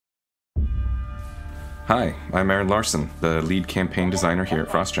Hi, I'm Larson, the lead campaign designer here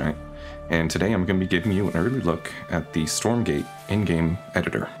at Frost Giant, and today I'm going to be giving you an early look at the Stormgate in-game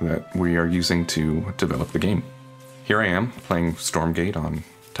editor that we are using to develop the game. Here I am, playing Stormgate on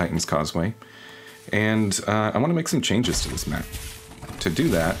Titan's Causeway, and I want to make some changes to this map. To do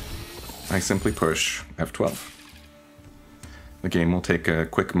that, I simply push F12. The game will take a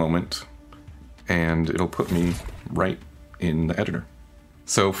quick moment, and it'll put me right in the editor.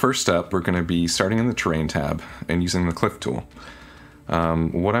 So first up, we're going to be starting in the terrain tab and using the cliff tool.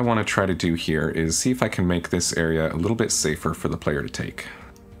 What I want to try to do here is see if I can make this area a little bit safer for the player to take.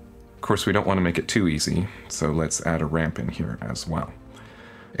 Of course, we don't want to make it too easy, so let's add a ramp in here as well.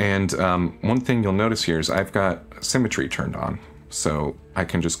 And one thing you'll notice here is I've got symmetry turned on, so I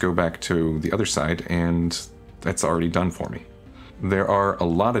can just go back to the other side and that's already done for me. There are a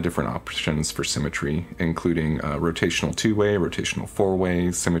lot of different options for symmetry, including rotational two-way, rotational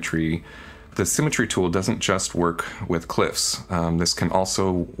four-way, symmetry. The symmetry tool doesn't just work with cliffs. This can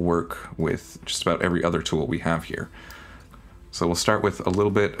also work with just about every other tool we have here. So we'll start with a little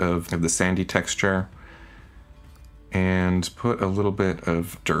bit of the sandy texture and put a little bit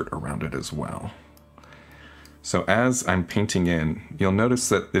of dirt around it as well. So as I'm painting in, you'll notice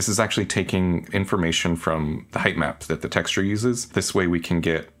that this is actually taking information from the height map that the texture uses. This way we can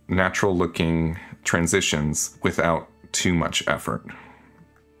get natural looking transitions without too much effort.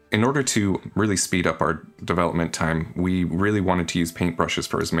 In order to really speed up our development time, we really wanted to use paintbrushes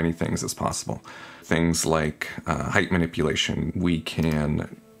for as many things as possible. Things like height manipulation. We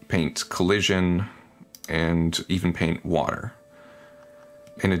can paint collision and even paint water.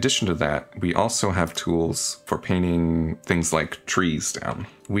 In addition to that, we also have tools for painting things like trees down.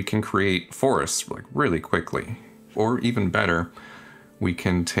 We can create forests like really quickly, or even better, we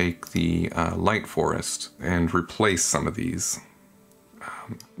can take the light forest and replace some of these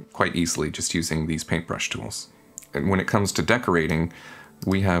quite easily just using these paintbrush tools. And when it comes to decorating,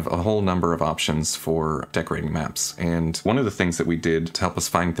 we have a whole number of options for decorating maps. And one of the things that we did to help us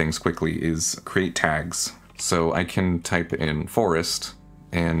find things quickly is create tags. So I can type in forest,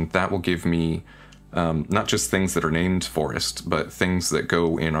 and that will give me not just things that are named forest, but things that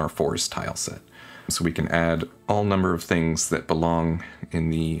go in our forest tile set. So we can add all number of things that belong in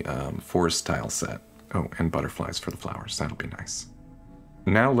the forest tile set. Oh, and butterflies for the flowers, that'll be nice.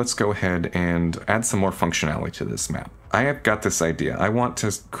 Now let's go ahead and add some more functionality to this map. I have got this idea. I want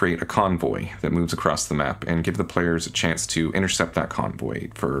to create a convoy that moves across the map and give the players a chance to intercept that convoy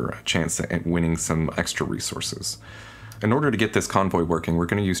for a chance at winning some extra resources. In order to get this convoy working, we're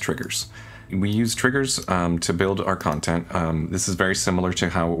going to use triggers. We use triggers to build our content. This is very similar to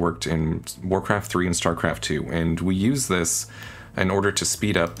how it worked in Warcraft 3 and StarCraft 2, and we use this in order to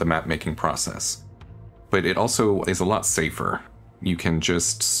speed up the map making process. But it also is a lot safer. You can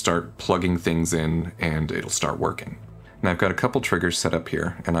just start plugging things in and it'll start working. Now I've got a couple triggers set up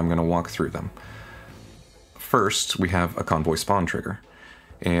here, and I'm going to walk through them. First, we have a convoy spawn trigger,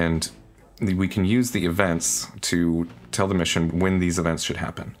 and we can use the events to tell the mission when these events should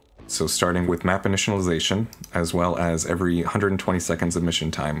happen. So starting with map initialization, as well as every 120 seconds of mission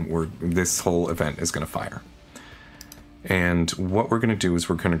time, where this whole event is going to fire. And what we're going to do is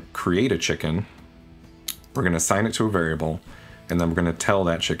we're going to create a chicken, we're going to assign it to a variable, and then we're going to tell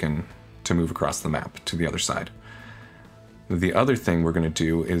that chicken to move across the map to the other side. The other thing we're going to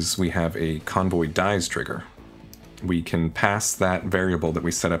do is we have a convoy dies trigger. We can pass that variable that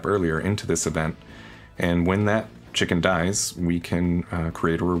we set up earlier into this event, and when that chicken dies, we can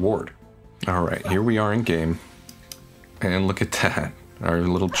create a reward. Alright, here we are in game, and look at that. Our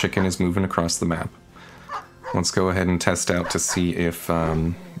little chicken is moving across the map. Let's go ahead and test out to see if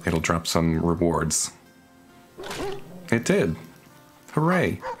it'll drop some rewards. It did!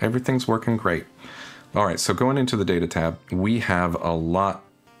 Hooray! Everything's working great. Alright, so going into the data tab, we have a lot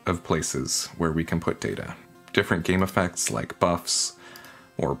of places where we can put data. Different game effects like buffs,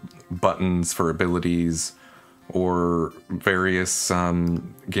 or buttons for abilities, or various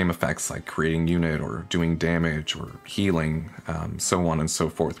game effects like creating unit, or doing damage, or healing, so on and so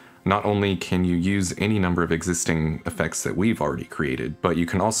forth. Not only can you use any number of existing effects that we've already created, but you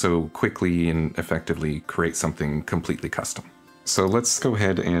can also quickly and effectively create something completely custom. So let's go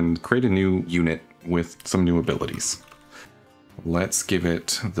ahead and create a new unit with some new abilities. Let's give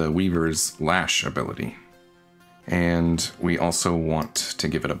it the Weaver's Lash ability. And we also want to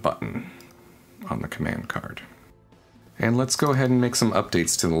give it a button on the command card. And let's go ahead and make some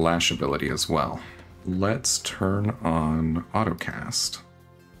updates to the Lash ability as well. Let's turn on autocast.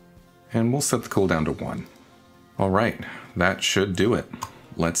 And we'll set the cooldown to 1. Alright, that should do it.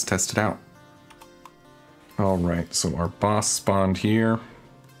 Let's test it out. Alright, so our boss spawned here.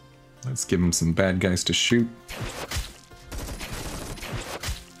 Let's give him some bad guys to shoot.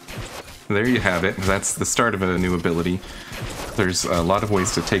 There you have it. That's the start of a new ability. There's a lot of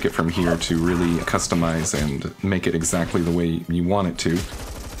ways to take it from here to really customize and make it exactly the way you want it to.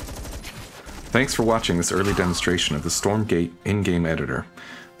 Thanks for watching this early demonstration of the Stormgate in-game editor.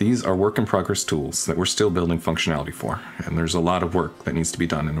 These are work-in-progress tools that we're still building functionality for, and there's a lot of work that needs to be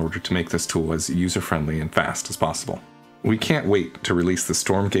done in order to make this tool as user-friendly and fast as possible. We can't wait to release the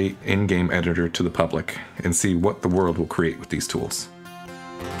Stormgate in-game editor to the public and see what the world will create with these tools.